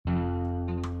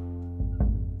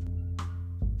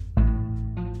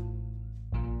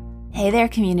Hey there,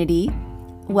 community.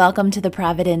 Welcome to the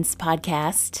Providence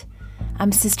Podcast.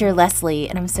 I'm Sister Leslie,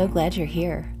 and I'm so glad you're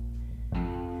here.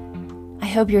 I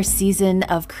hope your season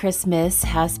of Christmas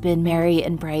has been merry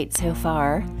and bright so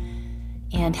far,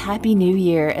 and Happy New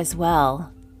Year as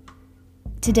well.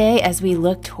 Today, as we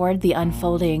look toward the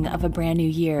unfolding of a brand new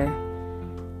year,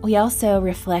 we also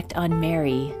reflect on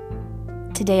Mary.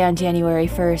 Today on January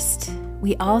 1st,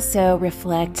 we also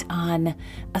reflect on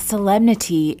a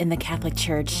solemnity in the Catholic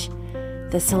Church,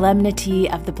 the solemnity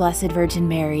of the Blessed Virgin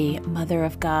Mary, Mother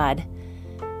of God.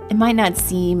 It might not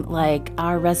seem like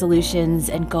our resolutions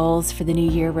and goals for the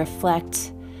new year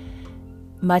reflect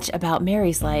much about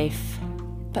Mary's life,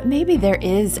 but maybe there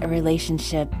is a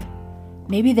relationship.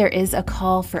 Maybe there is a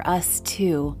call for us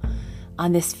too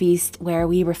on this feast where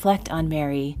we reflect on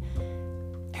Mary,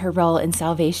 her role in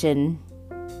salvation,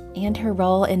 and her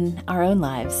role in our own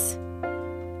lives.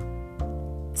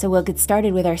 So we'll get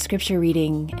started with our scripture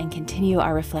reading and continue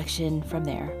our reflection from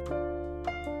there.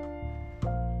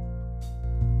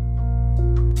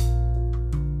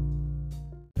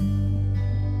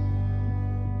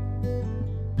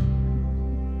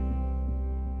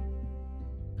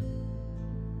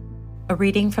 A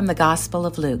reading from the Gospel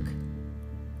of Luke.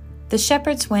 The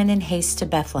shepherds went in haste to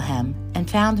Bethlehem and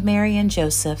found Mary and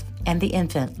Joseph and the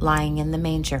infant lying in the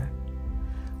manger.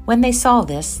 When they saw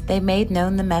this, they made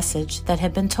known the message that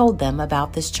had been told them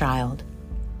about this child.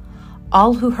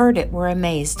 All who heard it were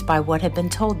amazed by what had been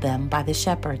told them by the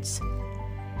shepherds.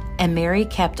 And Mary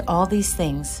kept all these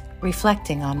things,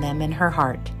 reflecting on them in her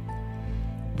heart.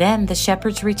 Then the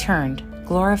shepherds returned,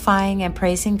 glorifying and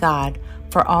praising God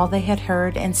for all they had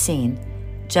heard and seen,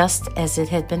 just as it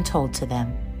had been told to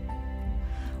them.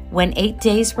 When 8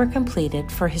 days were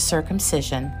completed for his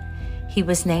circumcision, he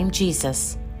was named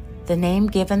Jesus, the name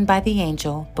given by the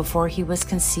angel before he was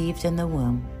conceived in the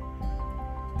womb.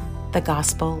 The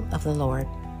Gospel of the Lord.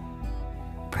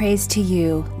 Praise to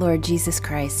you, Lord Jesus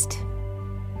Christ.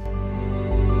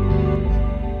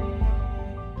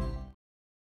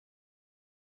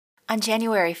 On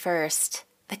January 1st,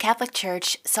 the Catholic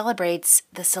Church celebrates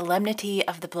the solemnity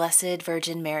of the Blessed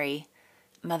Virgin Mary,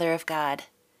 Mother of God.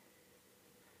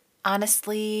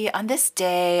 Honestly, on this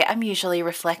day, I'm usually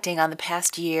reflecting on the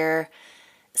past year,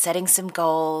 setting some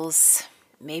goals,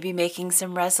 maybe making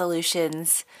some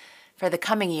resolutions for the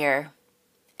coming year,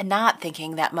 and not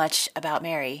thinking that much about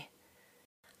Mary.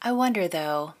 I wonder,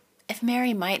 though, if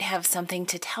Mary might have something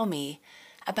to tell me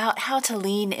about how to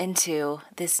lean into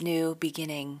this new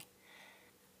beginning.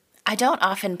 I don't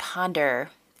often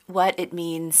ponder what it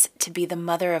means to be the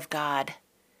Mother of God.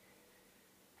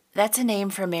 That's a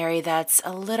name for Mary that's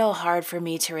a little hard for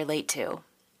me to relate to.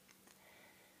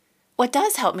 What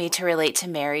does help me to relate to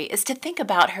Mary is to think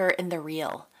about her in the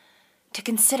real, to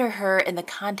consider her in the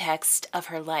context of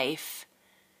her life.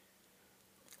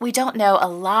 We don't know a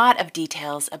lot of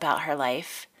details about her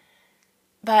life,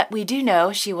 but we do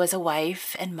know she was a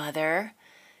wife and mother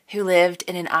who lived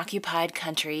in an occupied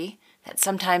country that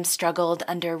sometimes struggled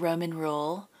under Roman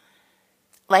rule.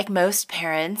 Like most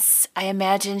parents, I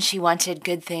imagine she wanted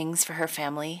good things for her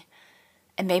family,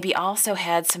 and maybe also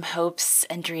had some hopes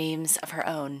and dreams of her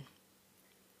own.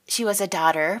 She was a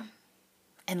daughter,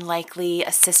 and likely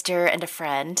a sister and a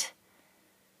friend.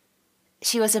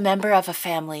 She was a member of a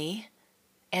family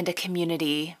and a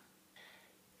community.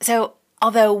 So,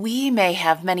 although we may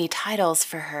have many titles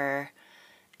for her,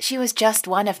 she was just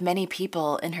one of many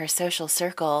people in her social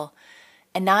circle,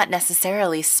 and not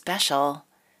necessarily special.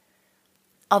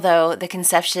 Although the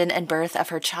conception and birth of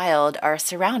her child are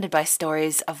surrounded by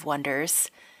stories of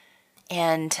wonders,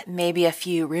 and maybe a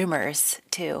few rumors,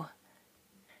 too.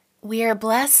 We are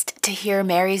blessed to hear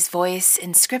Mary's voice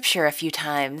in Scripture a few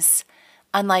times,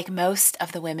 unlike most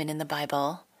of the women in the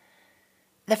Bible.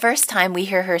 The first time we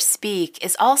hear her speak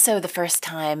is also the first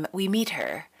time we meet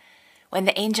her, when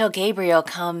the angel Gabriel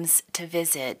comes to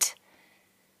visit.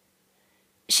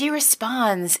 She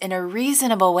responds in a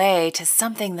reasonable way to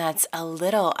something that's a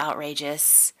little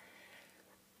outrageous.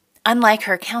 Unlike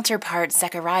her counterpart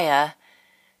Zechariah,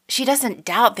 she doesn't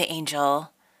doubt the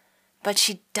angel, but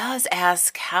she does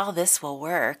ask how this will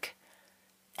work,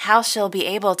 how she'll be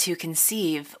able to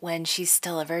conceive when she's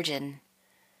still a virgin.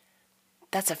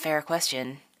 That's a fair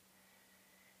question.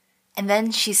 And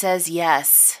then she says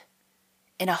yes,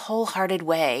 in a wholehearted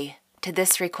way, to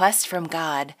this request from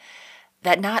God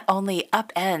that not only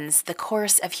upends the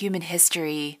course of human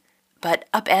history, but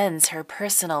upends her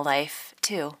personal life,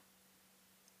 too.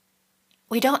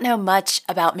 We don't know much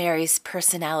about Mary's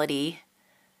personality,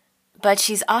 but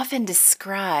she's often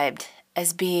described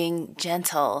as being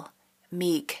gentle,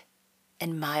 meek,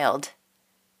 and mild.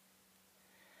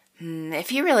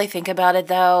 If you really think about it,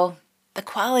 though, The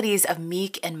qualities of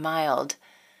meek and mild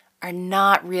are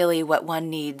not really what one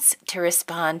needs to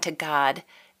respond to God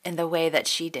in the way that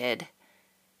she did.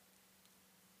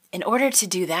 In order to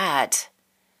do that,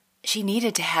 she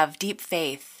needed to have deep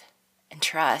faith and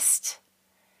trust.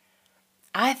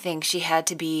 I think she had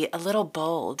to be a little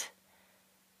bold,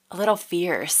 a little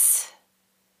fierce,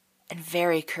 and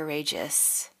very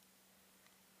courageous.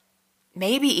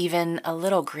 Maybe even a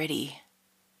little gritty.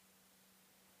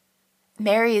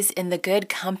 Mary's in the good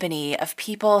company of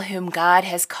people whom God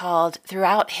has called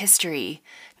throughout history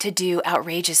to do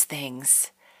outrageous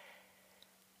things.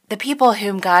 The people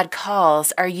whom God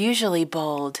calls are usually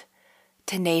bold,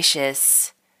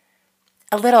 tenacious,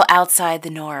 a little outside the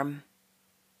norm.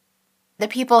 The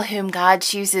people whom God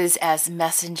chooses as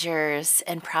messengers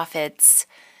and prophets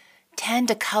tend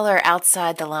to color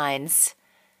outside the lines.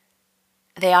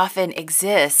 They often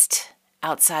exist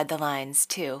outside the lines,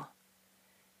 too.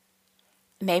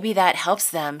 Maybe that helps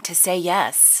them to say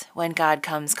yes when God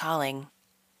comes calling.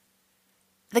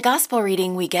 The gospel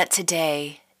reading we get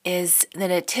today is the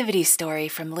nativity story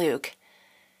from Luke,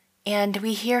 and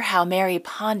we hear how Mary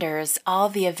ponders all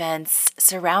the events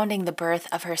surrounding the birth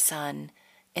of her son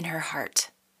in her heart.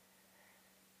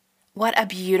 What a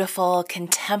beautiful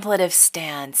contemplative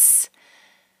stance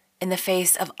in the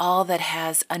face of all that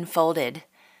has unfolded.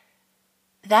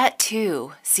 That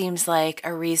too seems like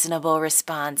a reasonable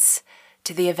response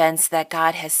to the events that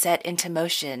God has set into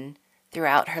motion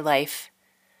throughout her life.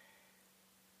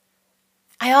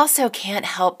 I also can't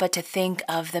help but to think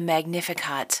of the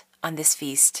Magnificat on this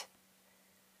feast.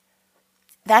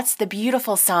 That's the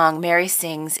beautiful song Mary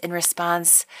sings in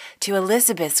response to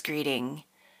Elizabeth's greeting,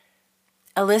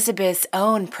 Elizabeth's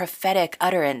own prophetic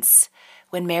utterance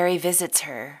when Mary visits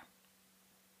her.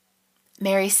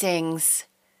 Mary sings,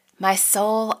 "My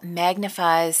soul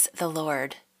magnifies the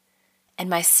Lord, and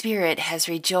my spirit has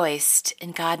rejoiced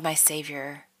in God my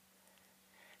Savior.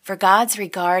 For God's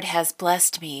regard has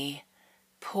blessed me,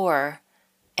 poor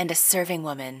and a serving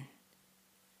woman."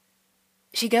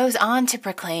 She goes on to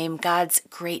proclaim God's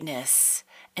greatness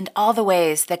and all the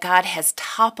ways that God has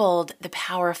toppled the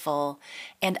powerful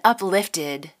and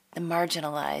uplifted the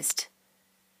marginalized.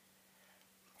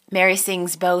 Mary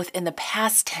sings both in the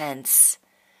past tense,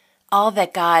 all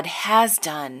that God has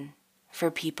done for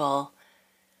people,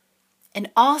 and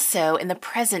also in the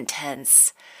present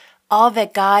tense, all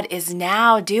that God is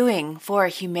now doing for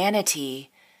humanity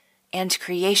and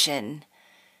creation,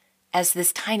 as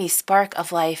this tiny spark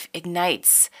of life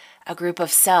ignites a group of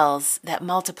cells that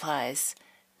multiplies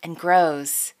and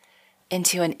grows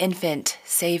into an infant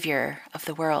savior of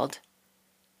the world.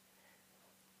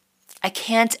 I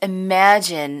can't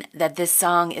imagine that this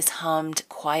song is hummed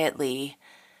quietly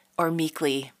or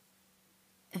meekly.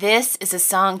 This is a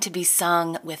song to be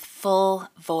sung with full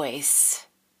voice,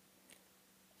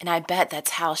 and I bet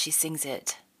that's how she sings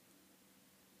it.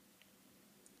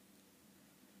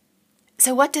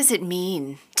 So what does it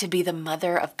mean to be the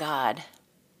mother of God?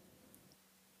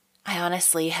 I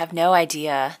honestly have no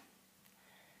idea.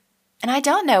 And I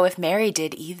don't know if Mary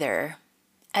did either,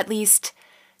 at least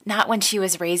not when she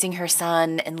was raising her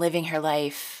son and living her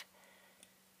life.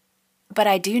 But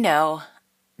I do know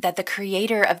that the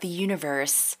creator of the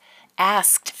universe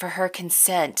asked for her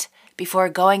consent before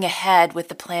going ahead with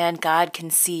the plan God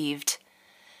conceived.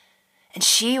 And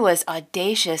she was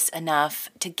audacious enough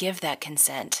to give that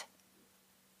consent.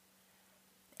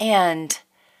 And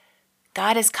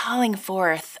God is calling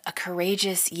forth a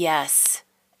courageous yes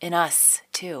in us,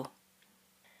 too.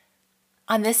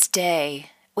 On this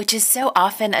day, which is so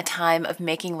often a time of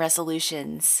making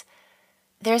resolutions,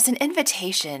 there's an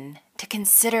invitation to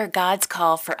consider God's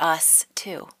call for us,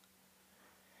 too.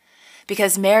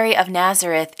 Because Mary of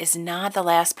Nazareth is not the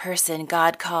last person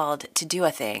God called to do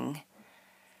a thing.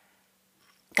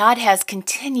 God has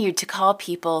continued to call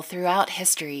people throughout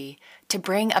history to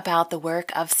bring about the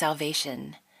work of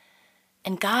salvation.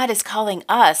 And God is calling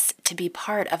us to be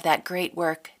part of that great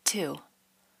work too.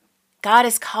 God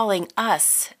is calling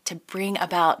us to bring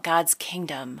about God's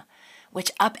kingdom,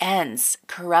 which upends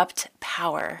corrupt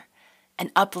power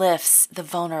and uplifts the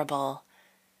vulnerable.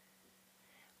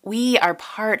 We are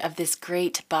part of this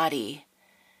great body,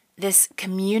 this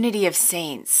community of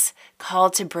saints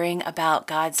called to bring about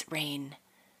God's reign.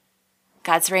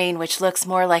 God's reign which looks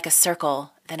more like a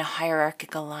circle than a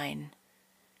hierarchical line.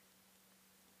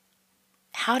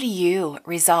 How do you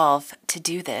resolve to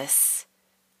do this?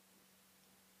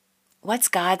 What's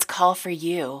God's call for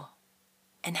you,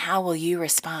 and how will you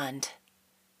respond?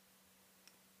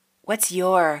 What's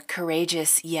your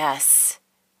courageous yes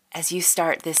as you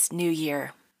start this new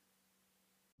year?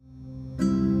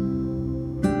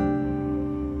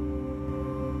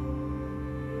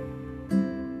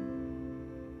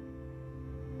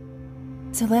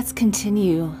 So let's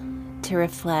continue to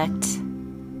reflect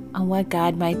on what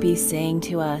God might be saying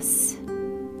to us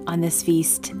on this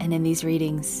feast and in these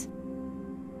readings.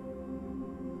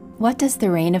 What does the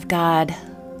reign of God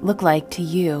look like to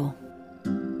you?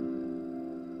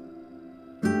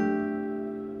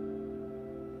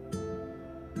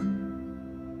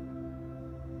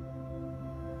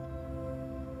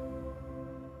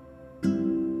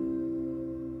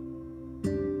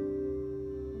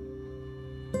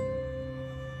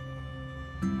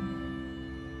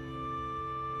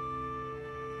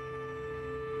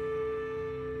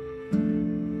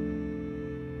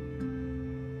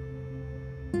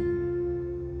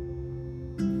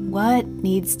 What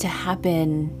needs to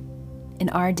happen in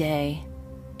our day,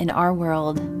 in our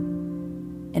world,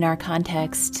 in our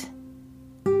context,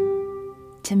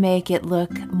 to make it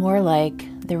look more like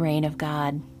the reign of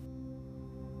God?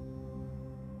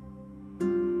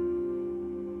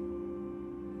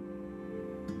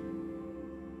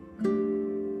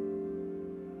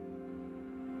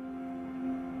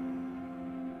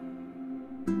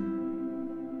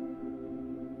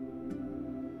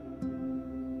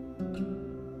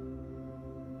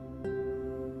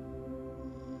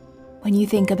 When you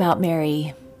think about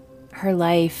Mary, her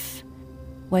life,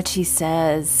 what she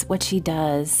says, what she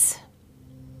does,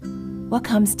 what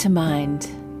comes to mind?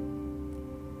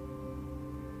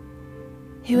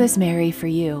 Who is Mary for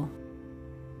you?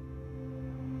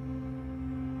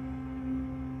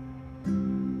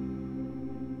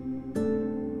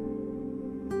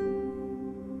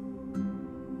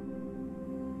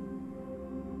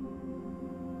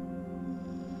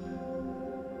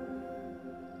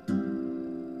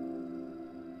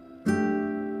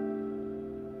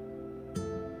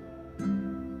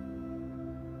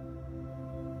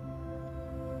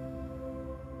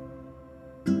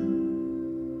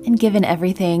 And given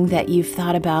everything that you've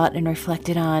thought about and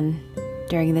reflected on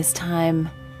during this time,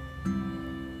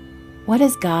 what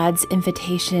is God's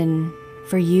invitation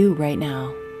for you right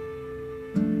now?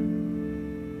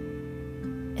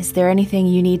 Is there anything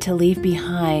you need to leave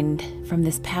behind from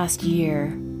this past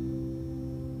year?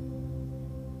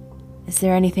 Is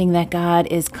there anything that God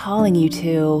is calling you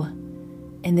to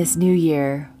in this new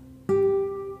year?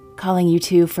 Calling you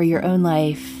to for your own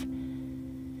life,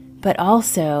 but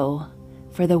also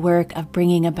for the work of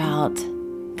bringing about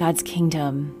God's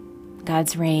kingdom,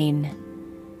 God's reign,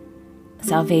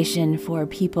 salvation for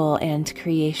people and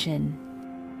creation.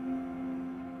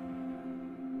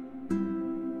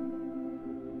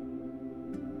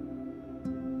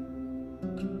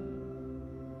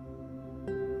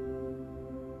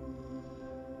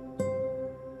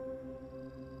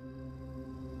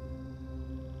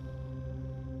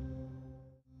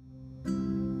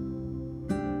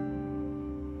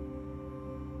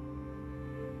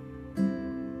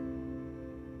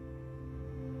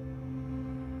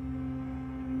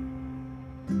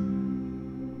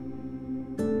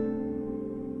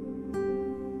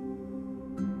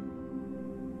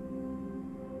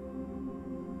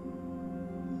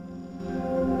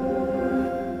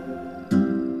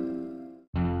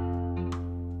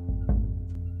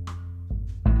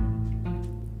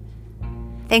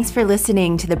 Thanks for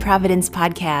listening to the Providence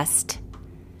Podcast.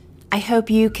 I hope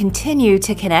you continue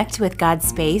to connect with God's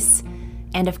space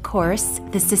and, of course,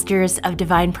 the Sisters of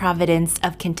Divine Providence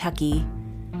of Kentucky.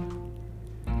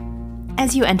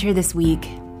 As you enter this week,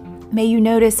 may you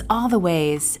notice all the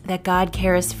ways that God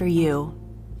cares for you,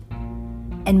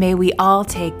 and may we all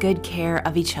take good care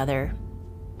of each other.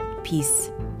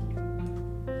 Peace.